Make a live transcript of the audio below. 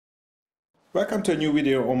Welcome to a new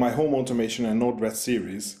video on my home automation and Node-RED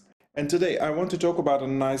series. And today I want to talk about a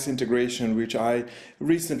nice integration which I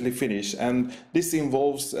recently finished, and this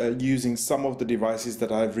involves using some of the devices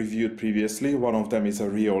that I've reviewed previously. One of them is a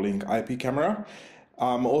Reolink IP camera.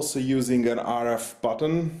 I'm also using an RF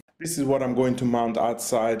button. This is what I'm going to mount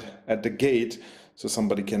outside at the gate so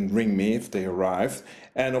somebody can ring me if they arrive.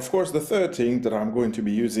 And of course the third thing that I'm going to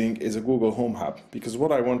be using is a Google Home Hub, because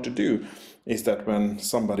what I want to do is that when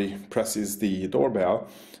somebody presses the doorbell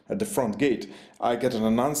at the front gate, I get an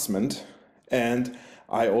announcement and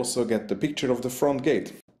I also get the picture of the front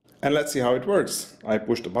gate. And let's see how it works. I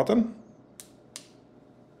push the button.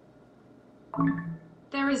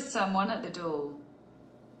 There is someone at the door.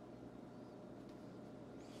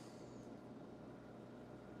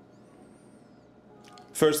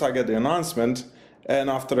 First I get the announcement, and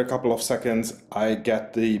after a couple of seconds I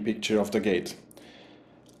get the picture of the gate.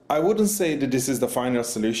 I wouldn't say that this is the final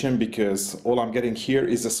solution, because all I'm getting here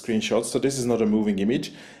is a screenshot, so this is not a moving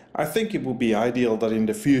image. I think it would be ideal that in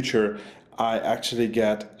the future I actually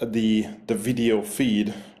get the video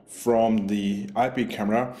feed from the IP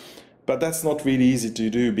camera, but that's not really easy to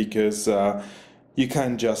do, because you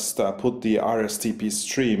can't just put the RSTP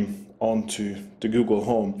stream onto the Google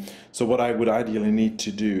Home. So what I would ideally need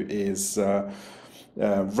to do is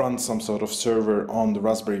run some sort of server on the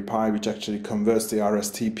Raspberry Pi which actually converts the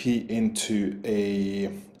RSTP into a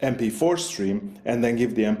MP4 stream, and then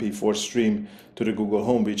give the MP4 stream to the Google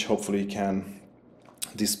Home, which hopefully can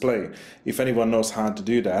display. If anyone knows how to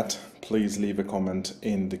do that, please leave a comment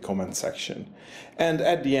in the comment section. And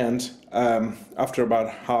at the end, after about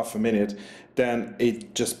half a minute, then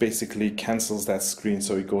it just basically cancels that screen,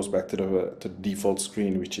 so it goes back to the default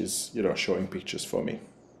screen, which is, showing pictures for me.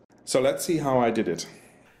 So let's see how I did it.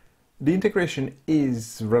 The integration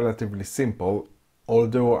is relatively simple,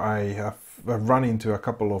 although I have run into a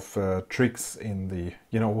couple of tricks in the,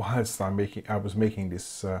 whilst I was making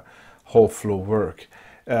this whole flow work.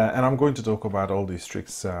 And I'm going to talk about all these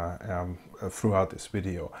tricks throughout this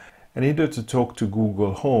video. And in order to talk to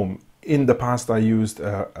Google Home, in the past I used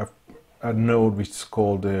a node which is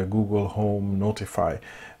called Google Home Notify,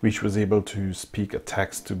 which was able to speak a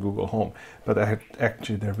text to Google Home. But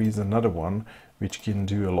actually there is another one which can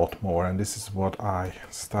do a lot more, and this is what I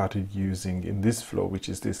started using in this flow, which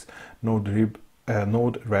is this Node-RED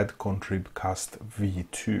Contrib Cast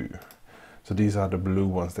V2. So these are the blue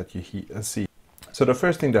ones that you see. So the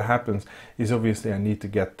first thing that happens is obviously I need to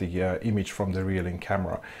get the image from the Reolink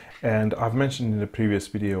camera. And I've mentioned in the previous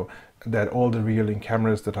video that all the Reolink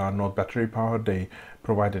cameras that are not battery powered, they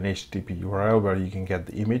provide an HTTP URL where you can get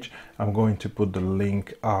the image. I'm going to put the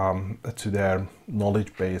link to their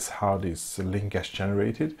knowledge base, how this link gets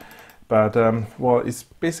generated. But well, it's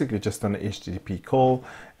basically just an HTTP call.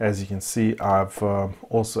 As you can see, I've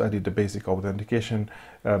also added the basic authentication.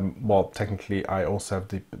 Well, technically I also have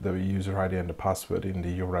the user ID and the password in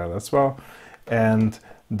the URL as well. And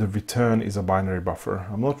the return is a binary buffer.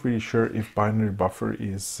 I'm not really sure if binary buffer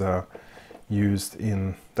is used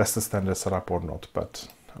in, that's the standard setup or not, but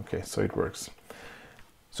okay, so it works.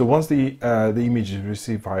 So once the image is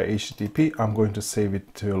received via HTTP, I'm going to save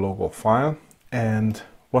it to a local file. And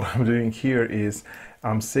what I'm doing here is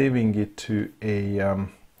I'm saving it to a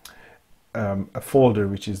folder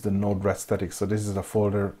which is the Node-RED static. So this is a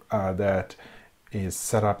folder that is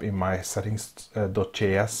set up in my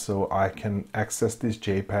settings.js, so I can access this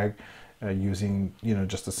JPEG using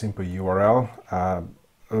just a simple URL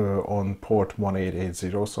on port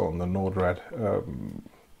 1880, so on the Node-RED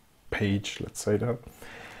page, let's say that.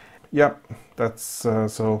 Yeah, that's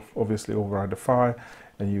so obviously override the file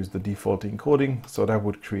and use the default encoding, so that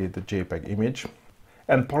would create the JPEG image.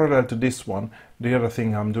 And parallel to this one, the other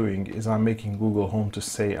thing I'm doing is I'm making Google Home to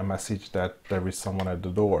say a message that there is someone at the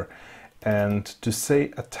door. And to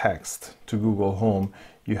say a text to Google Home,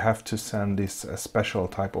 you have to send this special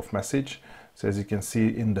type of message. So as you can see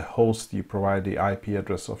in the host, you provide the IP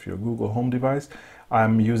address of your Google Home device.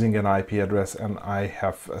 I'm using an IP address, and I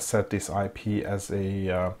have set this IP as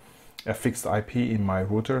a fixed IP in my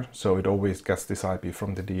router, so it always gets this IP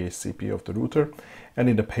from the DHCP of the router. And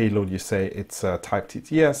in the payload you say it's type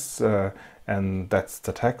TTS, and that's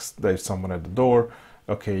the text, there's someone at the door.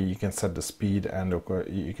 Okay, you can set the speed, and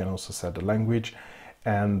you can also set the language.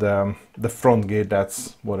 And the front gate,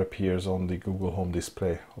 that's what appears on the Google Home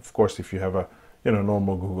display. Of course, if you have a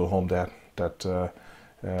normal Google Home, that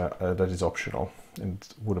is optional.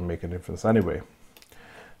 It wouldn't make a difference anyway.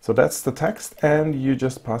 So that's the text, and you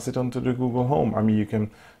just pass it on to the Google Home. I mean, you can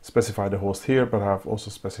specify the host here, but I've also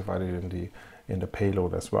specified it in the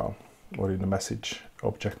payload as well. or in the message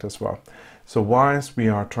object as well. So whilst we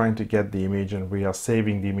are trying to get the image and we are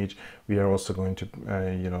saving the image, we are also going to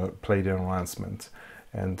play the enhancement,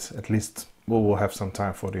 and at least we will have some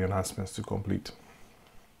time for the enhancements to complete.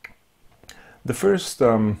 The first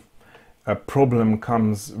problem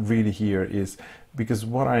comes really here is because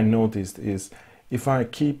what I noticed is if I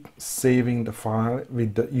keep saving the file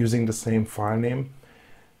with using the same file name,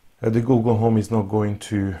 the Google Home is not going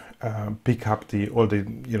to pick up the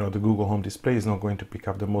Google Home display is not going to pick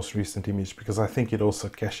up the most recent image, because I think it also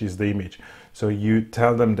caches the image. So you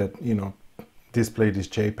tell them that display this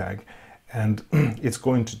JPEG, and it's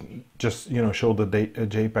going to just show the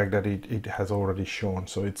JPEG that it has already shown.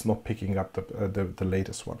 So it's not picking up the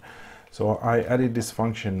latest one. So I added this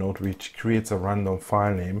function node which creates a random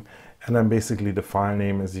file name, and then basically the file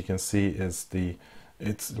name, as you can see, is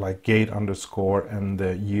it's like gate underscore and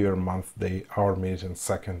the year, month, day, hour, minute, and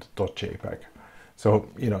second .jpg. So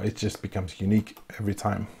it just becomes unique every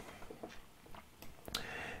time.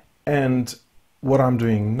 And what I'm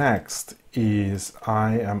doing next is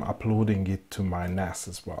I am uploading it to my NAS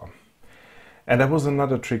as well. And that was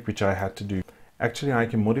another trick which I had to do. Actually, I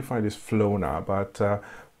can modify this flow now, but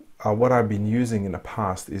what I've been using in the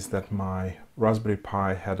past is that my Raspberry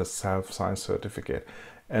Pi had a self-signed certificate.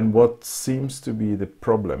 And what seems to be the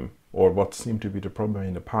problem, or what seemed to be the problem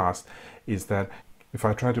in the past, is that if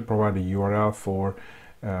I try to provide a URL for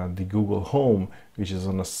the Google Home, which is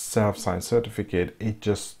on a self-signed certificate, it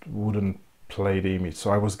just wouldn't play the image.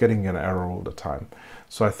 So I was getting an error all the time.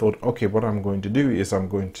 So I thought, okay, what I'm going to do is I'm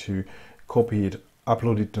going to copy it,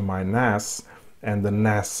 upload it to my NAS, and the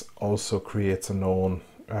NAS also creates an own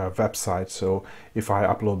website. So if I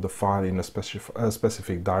upload the file in a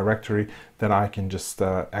specific directory, then I can just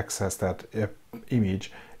access that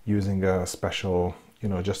image using a special,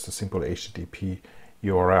 just a simple HTTP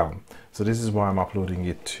URL. So this is why I'm uploading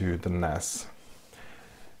it to the NAS.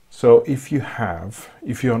 So if you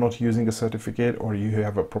are not using a certificate, or you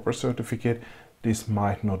have a proper certificate, this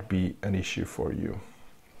might not be an issue for you.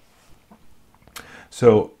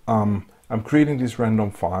 So I'm creating this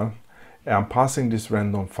random file. I'm passing this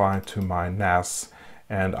random file to my NAS,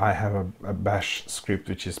 and I have a bash script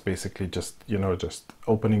which is basically just just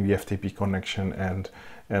opening the FTP connection, and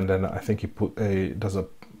then I think it does a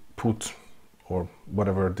put or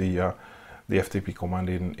whatever the FTP command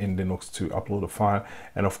in Linux to upload a file.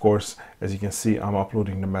 And of course, as you can see, I'm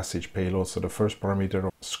uploading the message payload. So the first parameter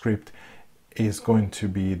of script is going to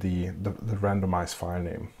be the randomized file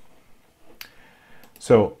name.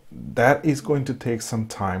 So that is going to take some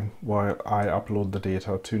time while I upload the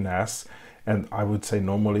data to NAS, and I would say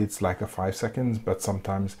normally it's like 5 seconds, but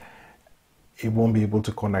sometimes it won't be able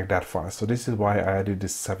to connect that fast. So this is why I added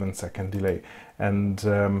this 7-second delay, and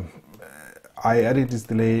I added this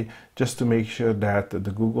delay just to make sure that the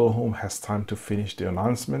Google Home has time to finish the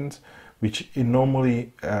announcement, which it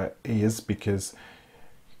normally is, because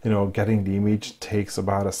getting the image takes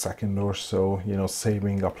about a second or so.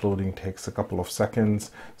 Saving, uploading takes a couple of seconds.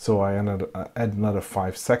 So I add another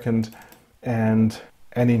 5 seconds, and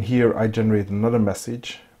in here I generate another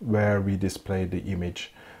message where we display the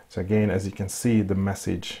image. So again, as you can see, the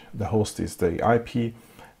message, the host is the IP.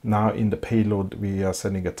 Now in the payload, we are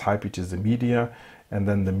sending a type, which is the media, and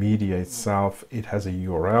then the media itself, it has a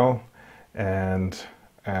URL, and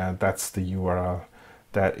that's the URL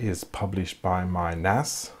that is published by my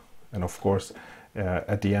NAS. And of course,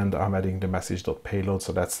 at the end, I'm adding the message.payload.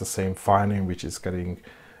 So that's the same file name which is getting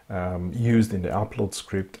used in the upload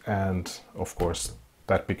script. And of course,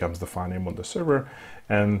 that becomes the file name on the server.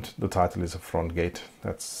 And the title is a front gate.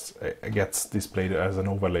 That's gets displayed as an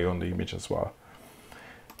overlay on the image as well.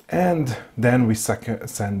 And then we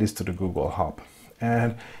send this to the Google Hub.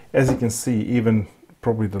 And as you can see, even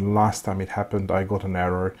probably the last time it happened, I got an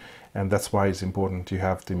error. And that's why it's important to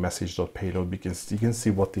have the message.payload, because you can see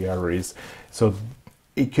what the error is. So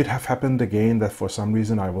it could have happened again that for some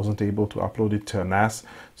reason I wasn't able to upload it to a NAS.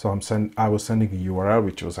 So I was sending a URL,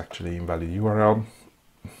 which was actually invalid URL.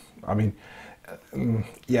 I mean,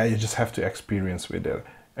 yeah, you just have to experience with it.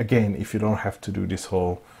 Again, if you don't have to do this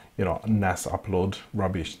whole, NAS upload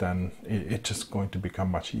rubbish, then it's just going to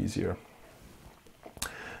become much easier.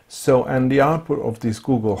 So, and the output of this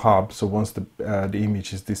Google Hub, so once the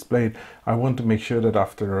image is displayed, I want to make sure that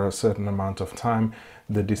after a certain amount of time,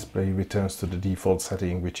 the display returns to the default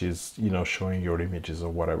setting, which is, showing your images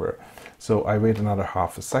or whatever. So I wait another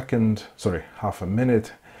half a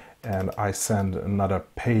minute, and I send another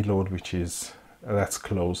payload, which is, that's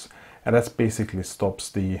close. And that basically stops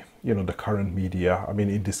the, the current media, I mean,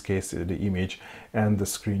 in this case, the image, and the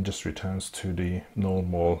screen just returns to the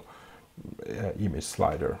normal image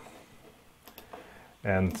slider.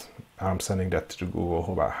 And I'm sending that to the Google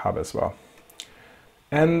Hub as well.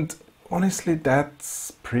 And honestly,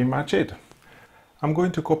 that's pretty much it. I'm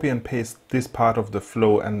going to copy and paste this part of the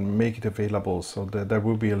flow and make it available, so that there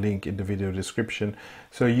will be a link in the video description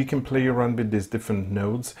so you can play around with these different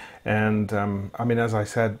nodes. And I mean, as I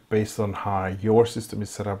said, based on how your system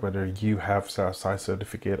is set up, whether you have site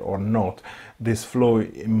certificate or not, this flow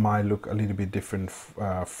might look a little bit different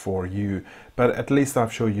for you, but at least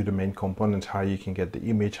I've shown you the main component, how you can get the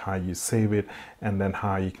image, how you save it, and then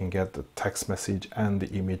how you can get the text message and the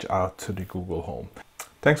image out to the Google Home.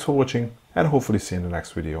 Thanks for watching, and hopefully see you in the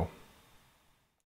next video.